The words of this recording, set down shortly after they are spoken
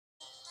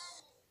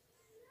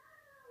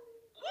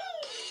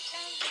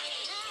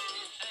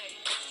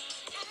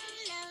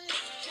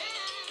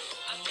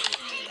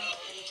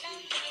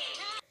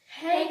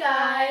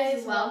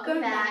guys,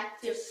 welcome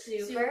back to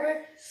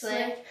Super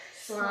Slick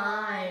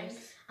Slimes.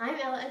 I'm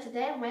Ella and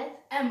today I'm with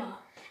Emma.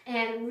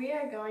 And we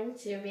are going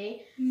to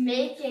be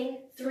making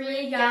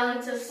 3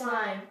 gallons of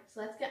slime.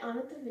 So let's get on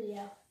with the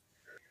video.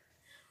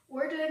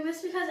 We're doing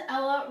this because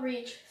Ella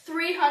reached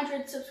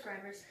 300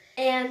 subscribers.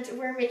 And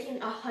we're making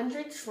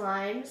 100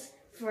 slimes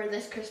for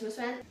this Christmas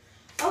event.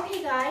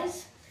 Okay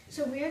guys,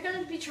 so we're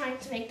going to be trying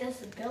to make this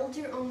build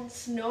your own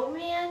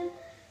snowman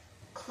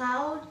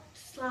cloud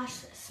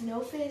 /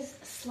 snow fizz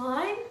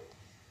slime.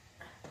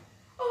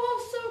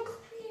 Oh, so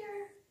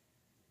clear.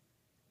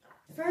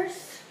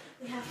 First,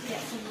 we have to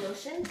get some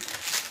lotion.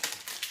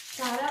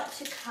 Shout out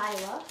to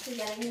Kyla for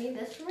getting me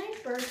this for my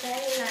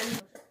birthday.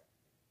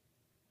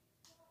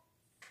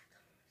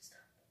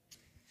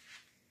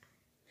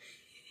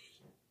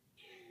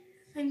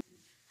 Do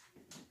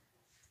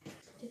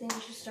you think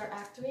we should start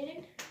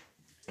activating?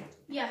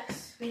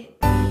 Yes. Wait.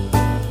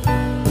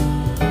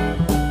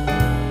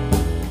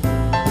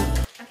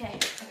 Okay,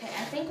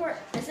 I think we're,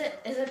 is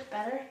it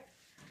better?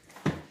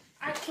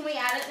 Can we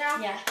add it now?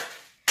 Yeah.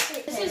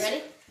 Okay,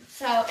 ready?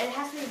 So it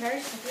has to be very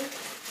sticky.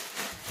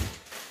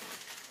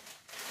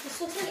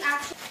 This looks like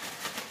action.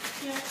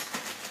 Yes.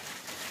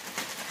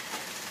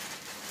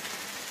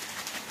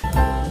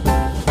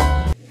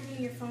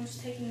 Your phone's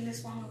taking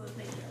this long of a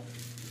video.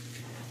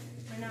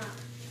 Why not?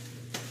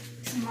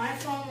 Is my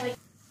phone like...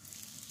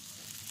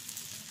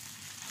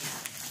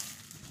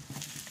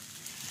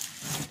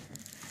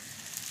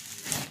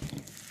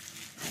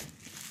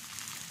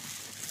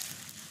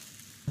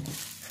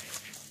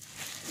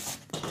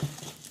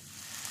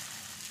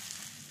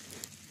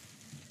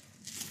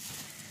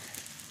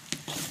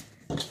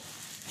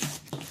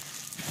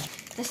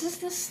 This is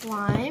the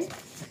slime.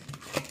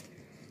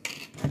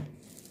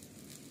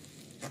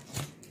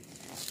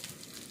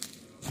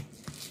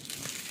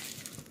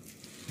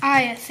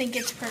 I think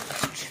it's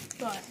perfect,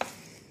 but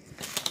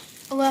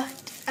Ella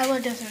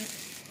doesn't.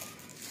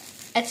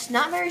 It's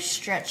not very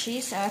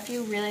stretchy, so if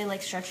you really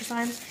like stretchy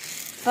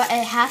slimes, but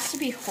it has to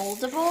be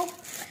holdable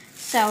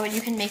so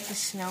you can make the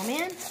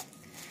snowman.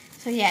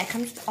 So yeah, it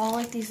comes with all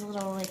like these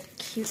little like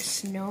cute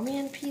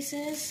snowman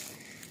pieces.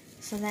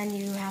 So then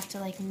you have to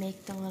like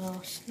make the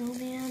little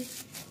snowman.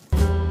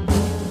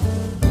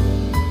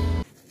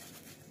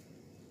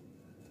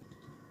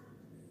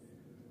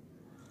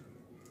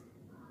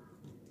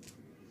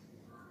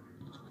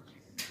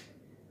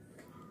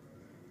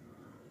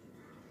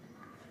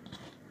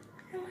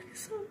 It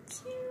looks so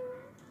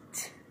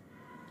cute.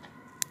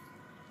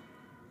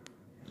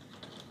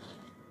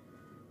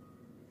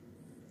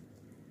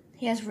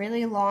 He has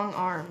really long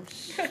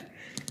arms.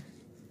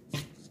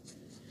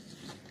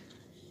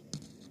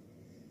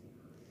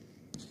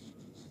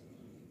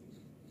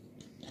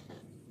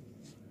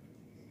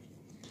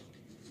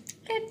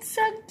 It's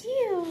so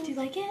cute. Do you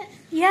like it?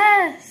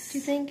 Yes. Do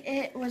you think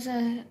it was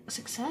a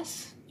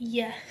success?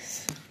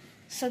 Yes.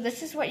 So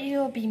this is what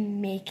you'll be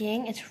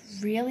making. It's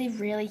really,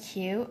 really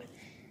cute.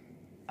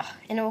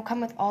 And it will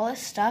come with all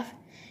this stuff.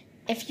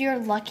 If you're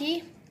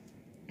lucky,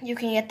 you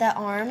can get the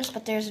arms,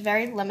 but there's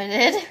very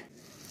limited.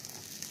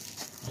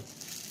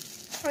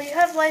 Oh, you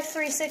have Life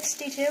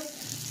 360 too?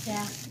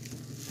 Yeah,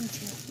 me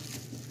too.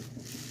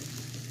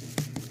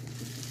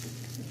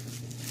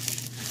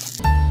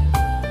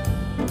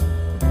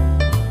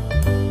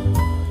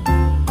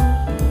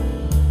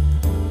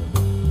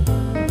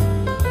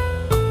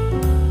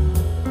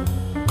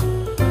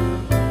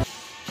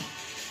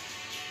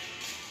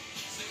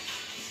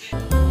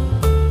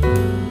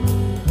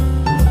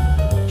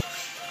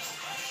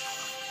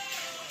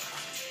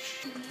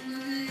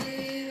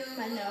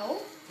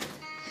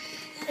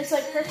 It's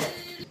like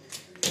perfect.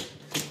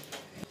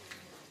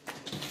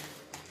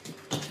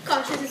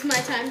 Gosh, this is my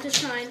time to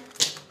shine.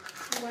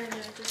 Why did I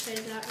just say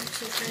that? I'm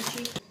so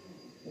Frenchy.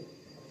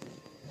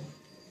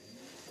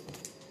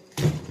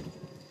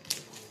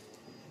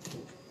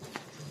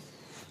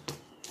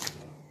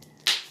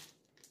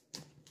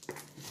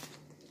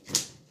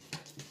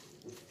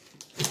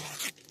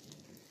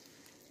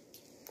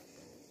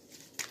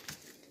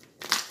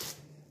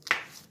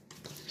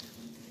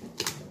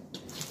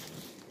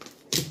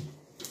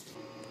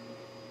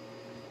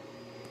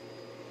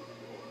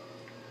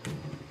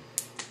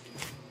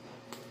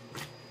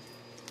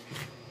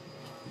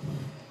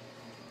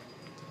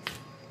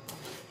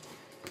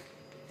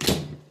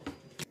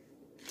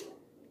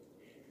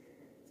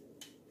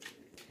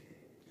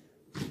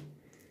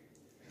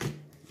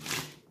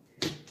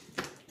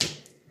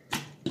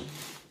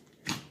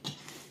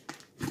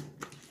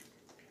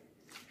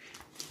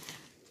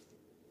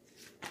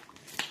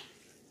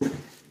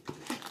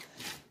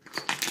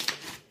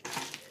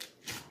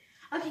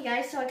 Okay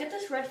guys, so I got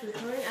this red food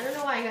coloring. I don't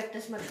know why I got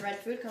this much red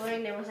food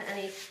coloring. There wasn't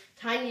any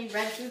tiny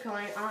red food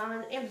coloring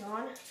on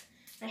Amazon.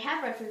 I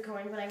have red food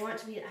coloring, but I want it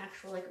to be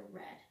actual like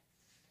red.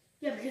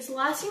 Yeah, because the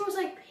last year was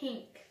like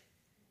pink.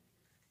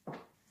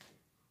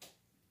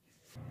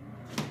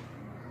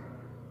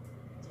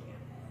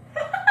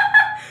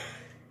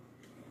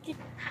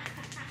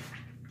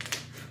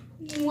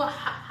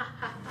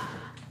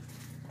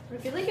 I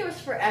feel like it was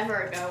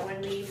forever ago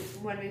when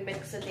we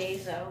mixed the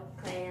Dazo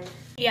clan.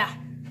 Yeah.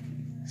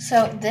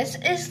 So this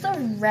is the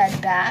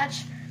red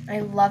batch. I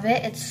love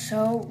it. It's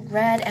so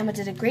red. Emma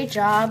did a great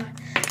job,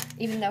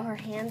 even though her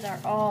hands are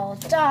all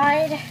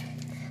dyed.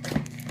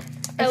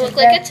 I look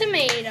like a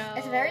tomato.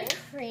 It's very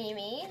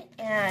creamy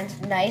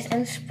and nice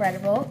and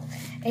spreadable.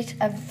 It's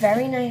a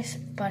very nice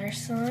butter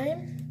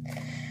slime.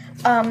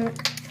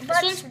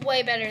 This one's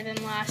way better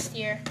than last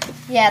year.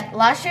 Yeah,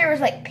 last year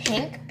was like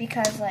pink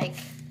because like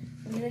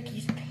we like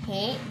used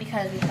paint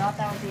because we thought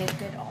that would be a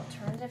good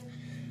alternative.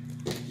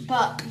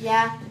 But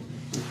yeah,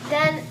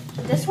 then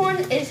this one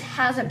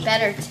has a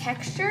better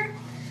texture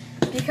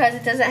because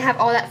it doesn't have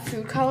all that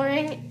food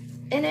coloring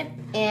in it,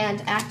 and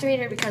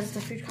activator because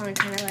the food coloring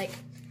kind of like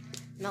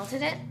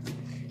melted it.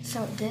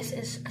 So this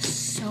is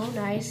so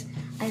nice.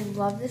 I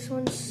love this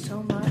one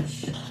so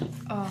much.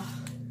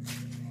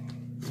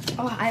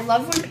 Oh, I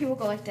love when people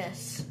go like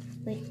this,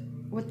 like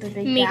with the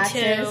big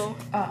batches. Me too.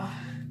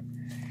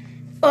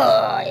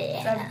 Oh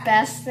yeah. The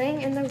best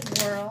thing in the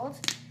world.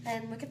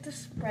 And look at the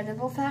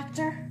spreadable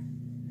factor.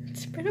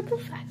 Spreadable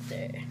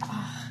factor.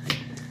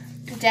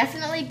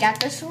 Definitely get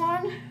this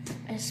one.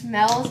 It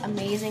smells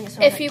amazing. It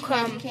smells If you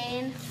come.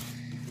 cane.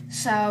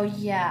 So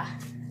yeah.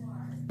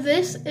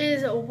 This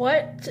is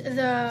what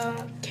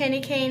the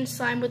candy cane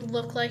slime would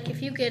look like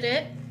if you get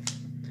it.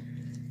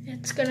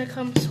 It's gonna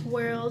come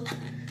swirled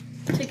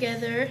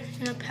together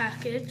in a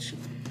package.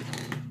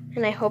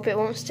 And I hope it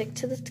won't stick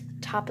to the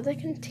top of the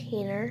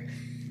container.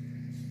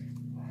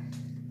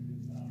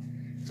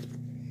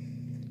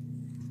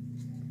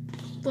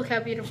 Look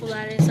how beautiful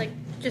that is. Like,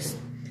 just,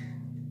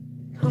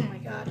 oh my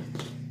god.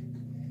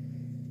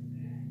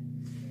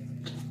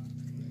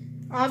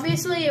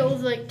 Obviously, it will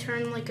like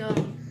turn like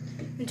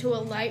into a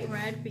light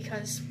red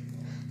because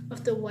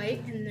of the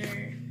white and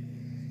their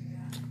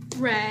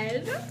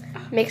red.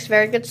 Makes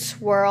very good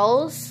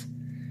swirls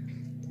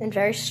and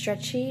very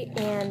stretchy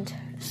and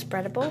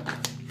spreadable.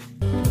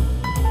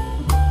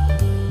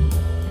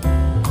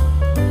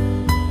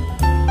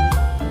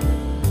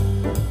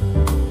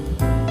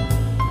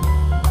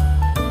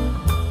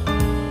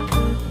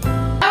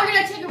 Now we're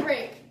gonna take a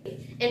break.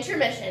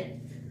 Intermission.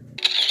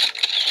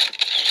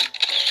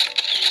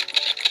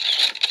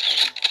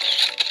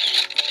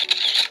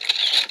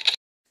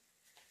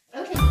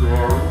 Okay.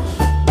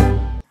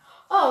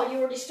 Oh, you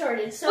already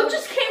started. So What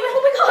just came out?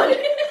 Oh my god!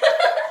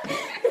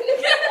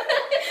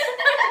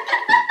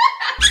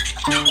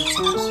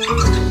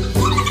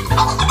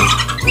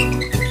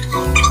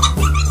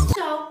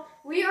 So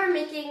we are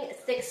making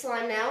thick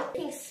slime now.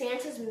 Making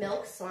Santa's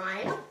milk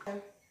slime.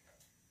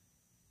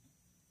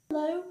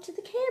 Hello to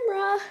the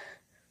camera.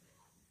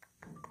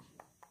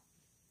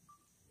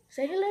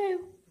 Say hello.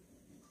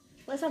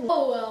 What's up?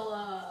 Oh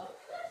well.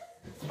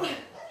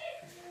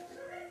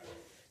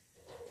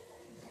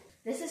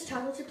 This is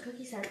chocolate chip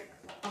cookie scent.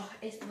 Oh,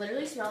 it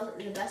literally smells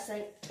like the best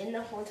thing in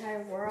the whole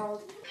entire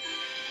world.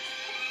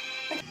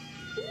 Like,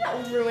 did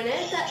not ruin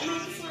it. That made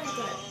the slime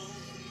good.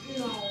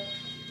 No.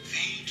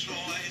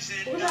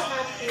 What about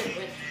my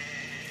favorite?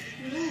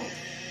 No.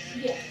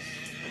 Yes.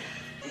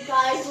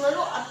 Guys,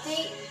 little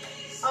update.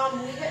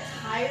 We got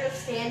tired of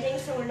standing,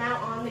 so we're now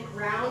on the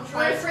ground.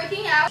 We're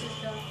freaking out.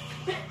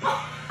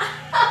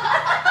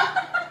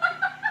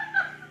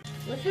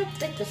 Look how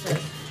thick this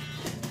is.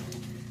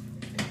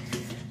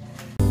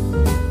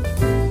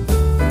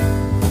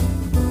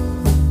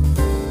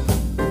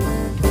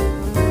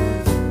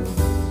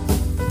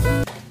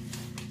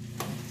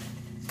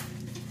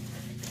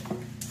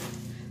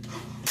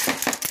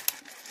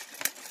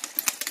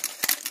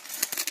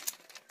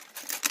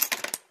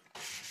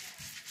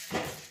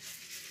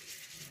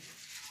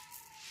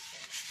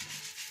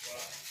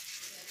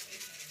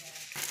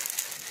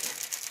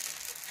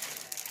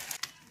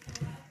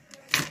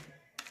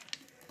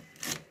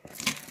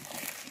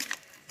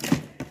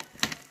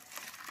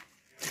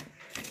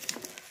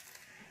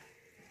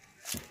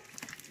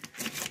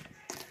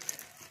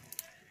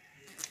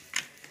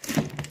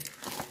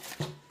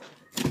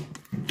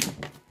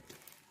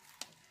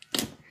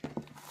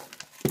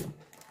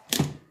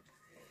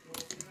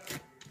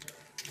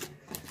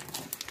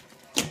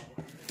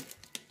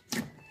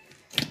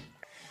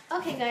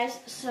 Okay guys,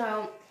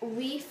 so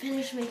we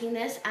finished making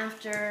this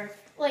after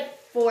like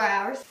 4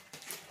 hours.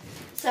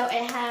 So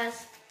it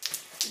has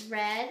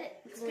red,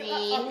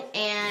 green,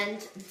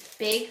 and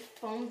big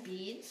foam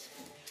beads.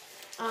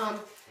 And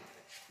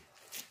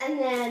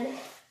then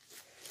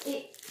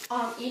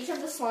each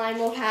of the slime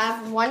will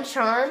have one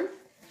charm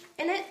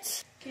in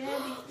it.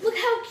 Look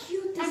how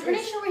cute this is. I'm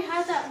pretty sure we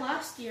had that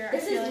last year.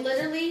 This is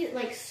literally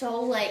like so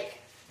like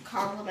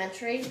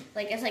complimentary.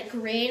 Like it's like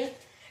green.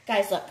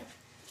 Guys, look.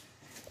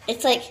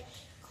 It's like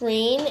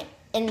green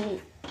and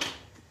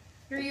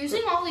You're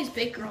using all these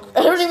big girls.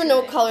 I don't even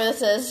know what color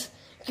this is.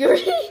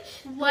 Green,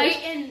 White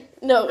and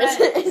no, red.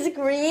 it's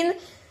green,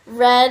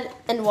 red,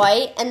 and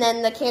white, and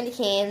then the candy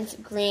canes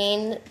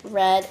green,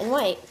 red, and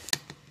white.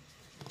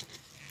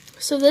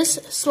 So this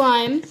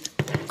slime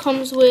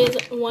comes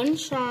with one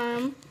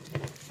charm,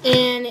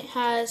 and it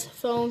has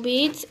foam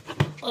beads,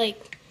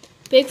 like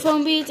big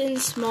foam beads and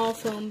small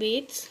foam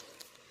beads.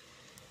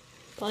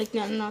 But like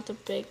not the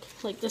big,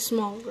 like the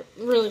small,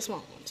 really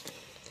small ones.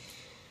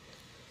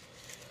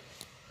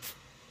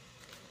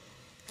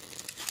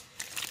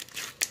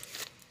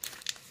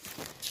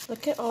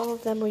 Look at all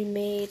of them we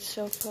made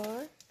so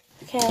far.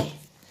 Okay.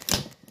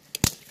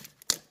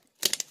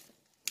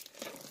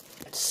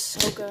 It's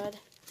so good.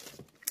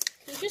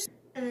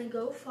 And then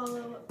go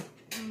follow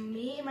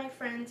me and my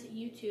friend's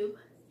YouTube.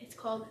 It's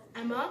called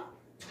Emma,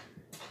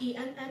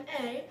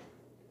 E-M-M-A,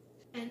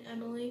 and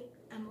Emily,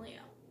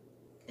 Emilia.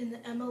 And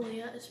the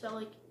Emilia is spelled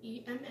like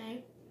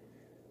E-M-A-I-L-Y-A.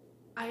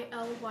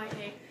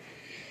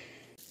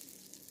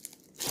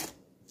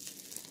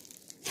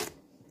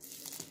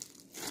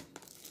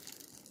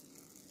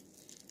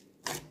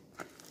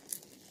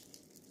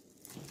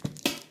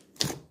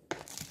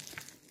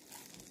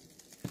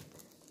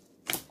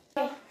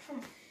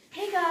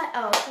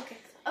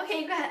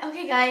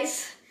 Okay,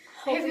 guys.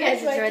 I hope you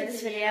guys enjoyed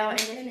this video, and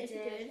if you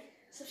did,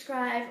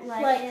 subscribe,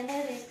 like, and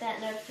hit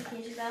that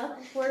notification bell.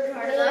 We're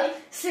really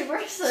super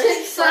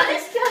excited.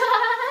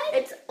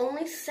 It's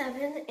only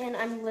 7, and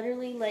I'm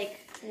literally like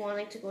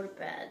wanting to go to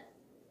bed.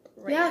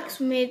 Yeah, because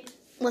we made.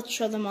 Let's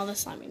show them all the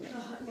slime we made.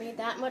 We made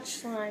that much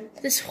slime.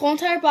 This whole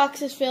entire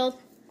box is filled,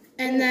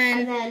 and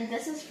then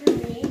this is for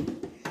me,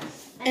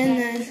 and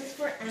then this is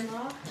for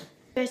Emma.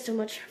 Thank you guys so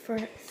much for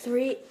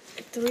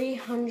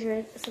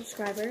 300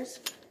 subscribers.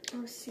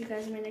 I'll see you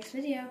guys in my next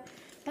video.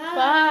 Bye.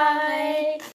 Bye.